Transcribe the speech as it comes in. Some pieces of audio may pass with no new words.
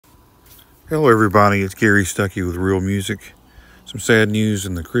Hello everybody, it's Gary Stuckey with Real Music. Some sad news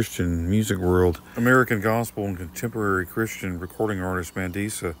in the Christian music world. American gospel and contemporary Christian recording artist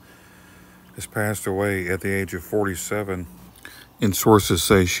Mandisa has passed away at the age of 47. And sources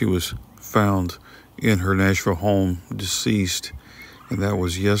say she was found in her Nashville home deceased, and that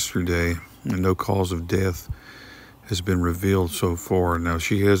was yesterday, and no cause of death has been revealed so far. Now,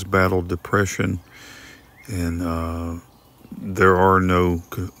 she has battled depression, and there are no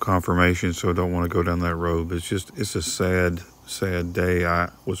confirmations, so I don't want to go down that road. It's a sad day. I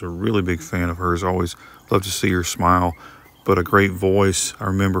was a really big fan of hers. Always loved to see her smile, but a great voice. I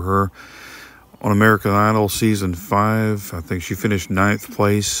remember her on American Idol season 5. I think she finished 9th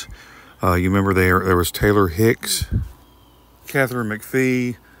place. You remember there was Taylor Hicks, Catherine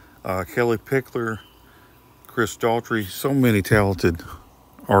McPhee, Kelly Pickler, Chris Daughtry, so many talented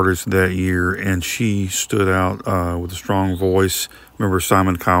artists that year, and she stood out with a strong voice. Remember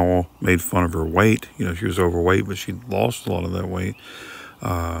Simon Cowell made fun of her weight. You know, she was overweight, but she lost a lot of that weight.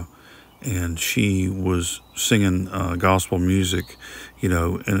 And she was singing gospel music, you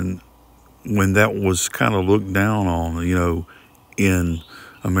know, and when that was kind of looked down on, you know, in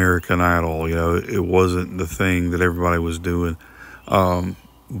American Idol, you know, it wasn't the thing that everybody was doing.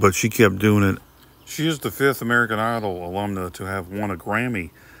 But she kept doing it. She is the 5th American Idol alumna to have won a Grammy.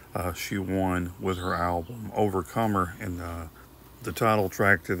 She won with her album Overcomer, and the title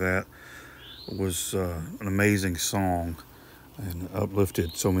track to that was an amazing song and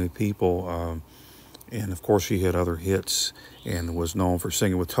uplifted so many people. And of course, she had other hits and was known for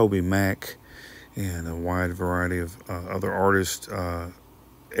singing with Toby Mac and a wide variety of other artists.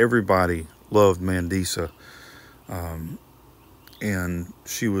 Everybody loved Mandisa. And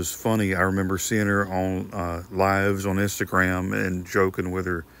she was funny. I remember seeing her on lives on Instagram and joking with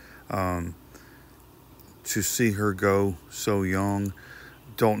her. To see her go so young,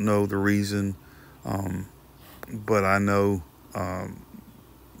 don't know the reason, but I know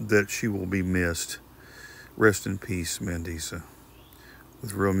that she will be missed. Rest in peace, Mandisa.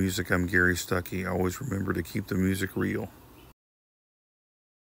 With Real Music, I'm Gary Stuckey. Always remember to keep the music real.